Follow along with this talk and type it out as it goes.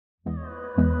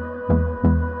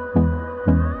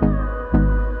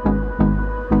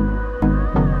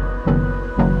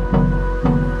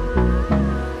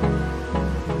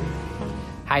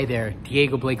Hi there,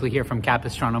 Diego Blakely here from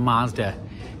Capomazda.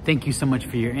 Thank you so much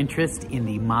for your interest in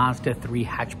the Mazda3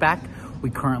 hatchback. We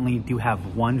currently do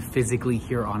have one physically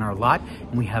here on our lot,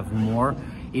 and we have more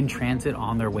in transit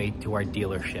on their way to our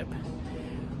dealership.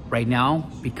 Right now,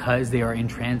 because they are in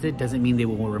transit, doesn't mean they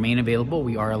will remain available.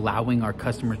 We are allowing our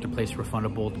customers to place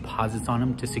refundable deposits on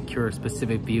them to secure a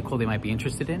specific vehicle they might be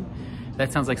interested in.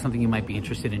 That sounds like something you might be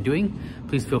interested in doing.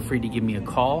 Please feel free to give me a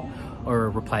call or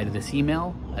reply to this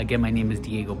email. Again, my name is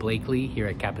Diego Blakely here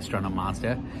at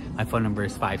Capomazda. My phone number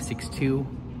is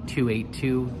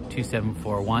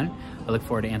 562-282-2741. I look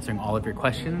forward to answering all of your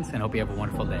questions and hope you have a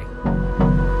wonderful day.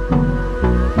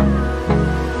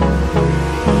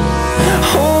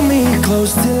 Hold me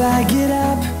close till I get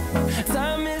up.